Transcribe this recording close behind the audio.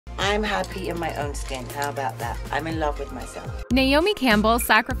I'm happy in my own skin. How about that? I'm in love with myself. Naomi Campbell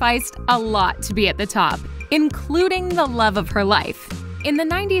sacrificed a lot to be at the top, including the love of her life. In the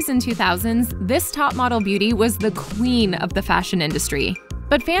 90s and 2000s, this top model beauty was the queen of the fashion industry.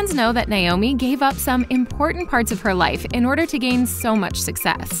 But fans know that Naomi gave up some important parts of her life in order to gain so much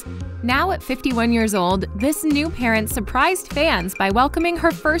success. Now at 51 years old, this new parent surprised fans by welcoming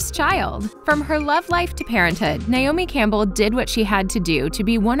her first child. From her love life to parenthood, Naomi Campbell did what she had to do to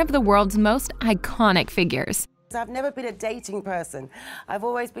be one of the world's most iconic figures. I've never been a dating person. I've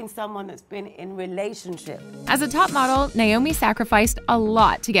always been someone that's been in relationship. As a top model, Naomi sacrificed a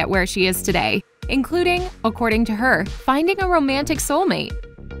lot to get where she is today, including, according to her, finding a romantic soulmate.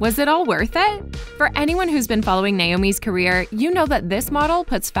 Was it all worth it? For anyone who's been following Naomi's career, you know that this model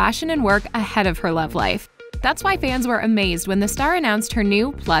puts fashion and work ahead of her love life. That's why fans were amazed when the star announced her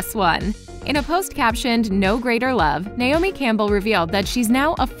new +1. In a post captioned "No Greater Love," Naomi Campbell revealed that she's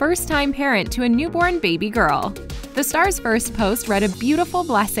now a first-time parent to a newborn baby girl. The star's first post read, "A beautiful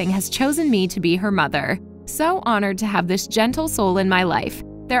blessing has chosen me to be her mother. So honored to have this gentle soul in my life.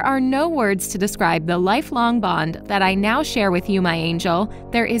 There are no words to describe the lifelong bond that I now share with you, my angel.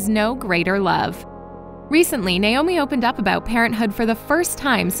 There is no greater love." Recently, Naomi opened up about parenthood for the first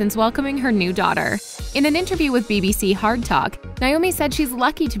time since welcoming her new daughter. In an interview with BBC Hard Talk, Naomi said she's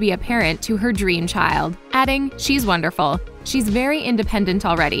lucky to be a parent to her dream child, adding, "She's wonderful. She's very independent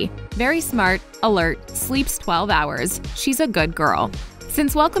already, very smart, alert, sleeps 12 hours. She's a good girl."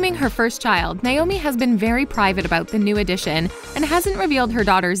 Since welcoming her first child, Naomi has been very private about the new addition and hasn't revealed her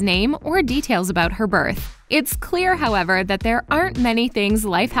daughter's name or details about her birth. It's clear, however, that there aren't many things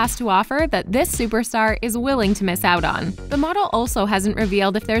life has to offer that this superstar is willing to miss out on. The model also hasn't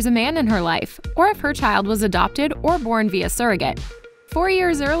revealed if there's a man in her life, or if her child was adopted or born via surrogate. 4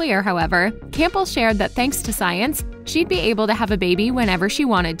 years earlier, however, Campbell shared that thanks to science, she'd be able to have a baby whenever she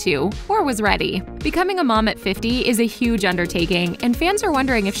wanted to, or was ready. Becoming a mom at 50 is a huge undertaking, and fans are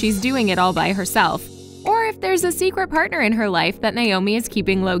wondering if she's doing it all by herself, or if there's a secret partner in her life that Naomi is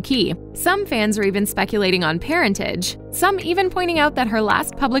keeping low-key. Some fans are even speculating on parentage, some even pointing out that her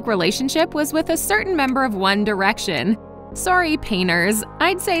last public relationship was with a certain member of One Direction. Sorry, painters,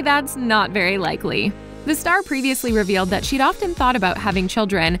 I'd say that's not very likely. The star previously revealed that she'd often thought about having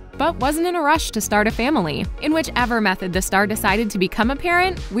children, but wasn't in a rush to start a family. In whichever method the star decided to become a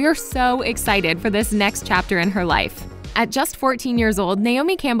parent, we're so excited for this next chapter in her life. At just 14 years old,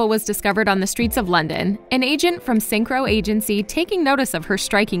 Naomi Campbell was discovered on the streets of London, an agent from Synchro Agency taking notice of her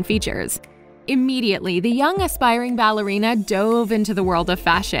striking features. Immediately, the young aspiring ballerina dove into the world of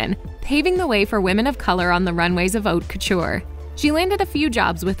fashion, paving the way for women of color on the runways of haute couture. She landed a few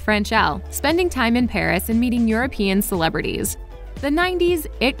jobs with French Elle, spending time in Paris and meeting European celebrities. The 90s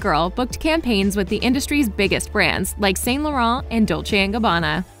It Girl booked campaigns with the industry's biggest brands like Saint Laurent and Dolce &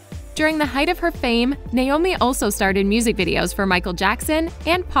 Gabbana. During the height of her fame, Naomi also started music videos for Michael Jackson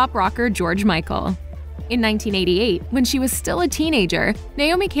and pop rocker George Michael. In 1988, when she was still a teenager,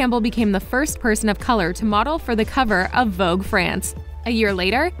 Naomi Campbell became the first person of color to model for the cover of Vogue France. A year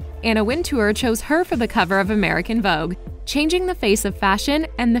later, Anna Wintour chose her for the cover of American Vogue, changing the face of fashion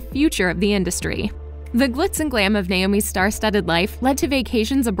and the future of the industry. The glitz and glam of Naomi's star-studded life led to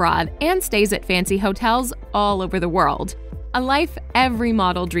vacations abroad and stays at fancy hotels all over the world. A life every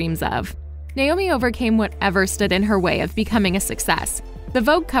model dreams of. Naomi overcame whatever stood in her way of becoming a success. The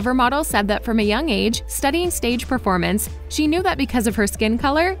Vogue cover model said that from a young age, studying stage performance, she knew that because of her skin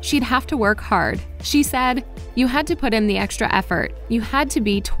color, she'd have to work hard. She said, "You had to put in the extra effort. You had to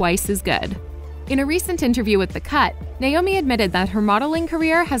be twice as good." In a recent interview with The Cut, Naomi admitted that her modeling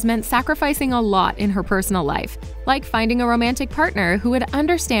career has meant sacrificing a lot in her personal life, like finding a romantic partner who would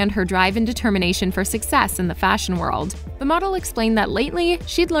understand her drive and determination for success in the fashion world. The model explained that lately,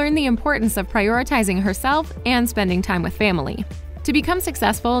 she'd learned the importance of prioritizing herself and spending time with family. To become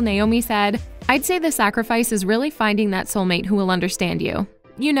successful, Naomi said, "I'd say the sacrifice is really finding that soulmate who will understand you.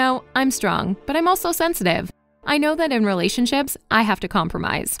 You know, I'm strong, but I'm also sensitive. I know that in relationships, I have to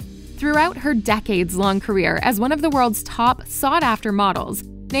compromise." Throughout her decades-long career as one of the world's top sought-after models,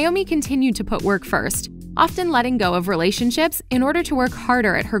 Naomi continued to put work first, often letting go of relationships in order to work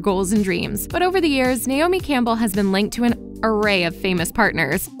harder at her goals and dreams. But over the years, Naomi Campbell has been linked to an array of famous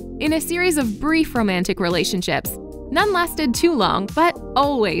partners in a series of brief romantic relationships. None lasted too long, but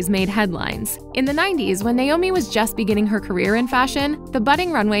always made headlines. In the 90s, when Naomi was just beginning her career in fashion, the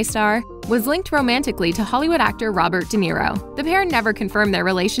budding runway star was linked romantically to Hollywood actor Robert De Niro. The pair never confirmed their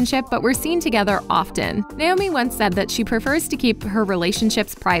relationship, but were seen together often. Naomi once said that she prefers to keep her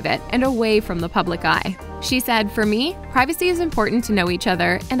relationships private and away from the public eye. She said, "For me, privacy is important to know each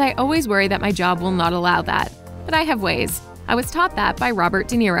other, and I always worry that my job will not allow that. But I have ways. I was taught that by Robert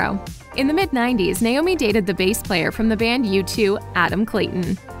De Niro. In the mid-90s, Naomi dated the bass player from the band U2, Adam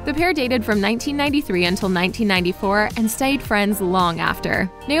Clayton. The pair dated from 1993 until 1994 and stayed friends long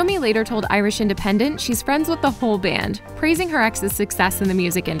after. Naomi later told Irish Independent she's friends with the whole band, praising her ex's success in the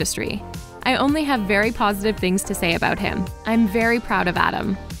music industry. "I only have very positive things to say about him. I'm very proud of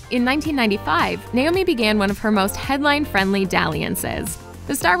Adam." In 1995, Naomi began one of her most headline-friendly dalliances.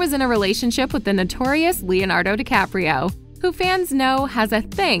 The star was in a relationship with the notorious Leonardo DiCaprio, who fans know has a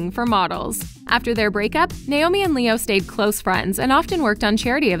thing for models. After their breakup, Naomi and Leo stayed close friends and often worked on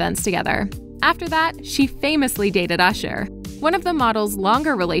charity events together. After that, she famously dated Usher. One of the model's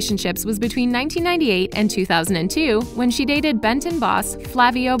longer relationships was between 1998 and 2002, when she dated Benton boss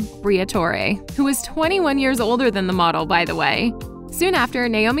Flavio Briatore, who was 21 years older than the model, by the way. Soon after,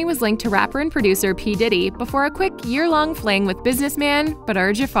 Naomi was linked to rapper and producer P. Diddy before a quick year-long fling with businessman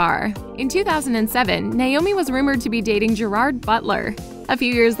Badr Jafar. In 2007, Naomi was rumored to be dating Gerard Butler. A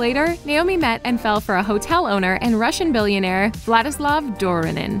few years later, Naomi met and fell for a hotel owner and Russian billionaire Vladislav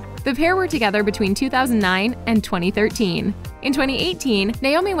Dorinin. The pair were together between 2009 and 2013. In 2018,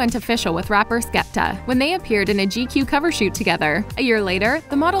 Naomi went official with rapper Skepta when they appeared in a GQ cover shoot together. A year later,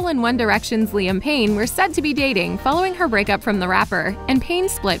 the model and One Direction's Liam Payne were said to be dating following her breakup from the rapper, and Payne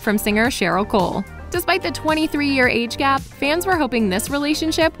split from singer Cheryl Cole. Despite the 23-year age gap, fans were hoping this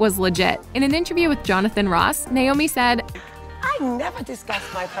relationship was legit. In an interview with Jonathan Ross, Naomi said, I never discuss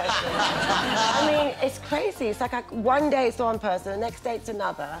my personal life. I mean, it's crazy. It's like one day it's one person, the next day it's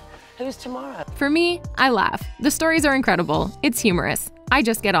another. Who's tomorrow? For me, I laugh. The stories are incredible. It's humorous. I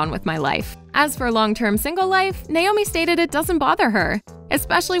just get on with my life. As for long-term single life, Naomi stated it doesn't bother her,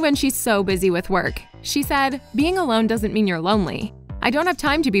 especially when she's so busy with work. She said, "Being alone doesn't mean you're lonely. I don't have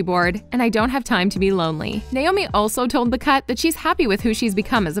time to be bored, and I don't have time to be lonely." Naomi also told The Cut that she's happy with who she's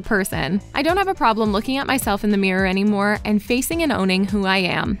become as a person. "I don't have a problem looking at myself in the mirror anymore and facing and owning who I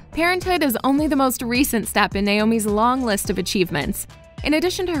am." Parenthood is only the most recent step in Naomi's long list of achievements. In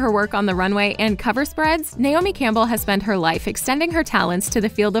addition to her work on the runway and cover spreads, Naomi Campbell has spent her life extending her talents to the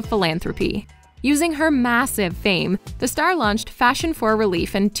field of philanthropy. Using her massive fame, the star launched Fashion for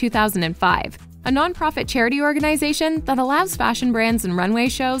Relief in 2005. A nonprofit charity organization that allows fashion brands and runway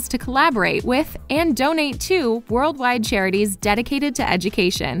shows to collaborate with and donate to worldwide charities dedicated to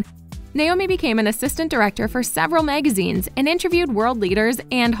education. Naomi became an assistant director for several magazines and interviewed world leaders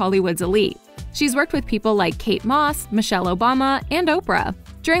and Hollywood's elite. She's worked with people like Kate Moss, Michelle Obama, and Oprah.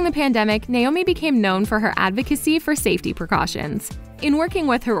 During the pandemic, Naomi became known for her advocacy for safety precautions. In working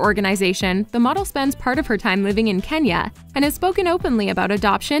with her organization, the model spends part of her time living in Kenya and has spoken openly about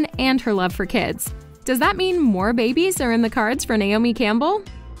adoption and her love for kids. Does that mean more babies are in the cards for Naomi Campbell?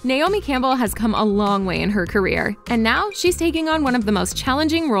 Naomi Campbell has come a long way in her career, and now she's taking on one of the most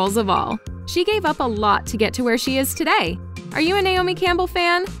challenging roles of all. She gave up a lot to get to where she is today. Are you a Naomi Campbell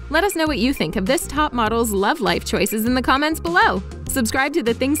fan? Let us know what you think of this top model's love life choices in the comments below. Subscribe to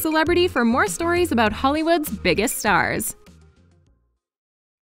The Thing Celebrity for more stories about Hollywood's biggest stars.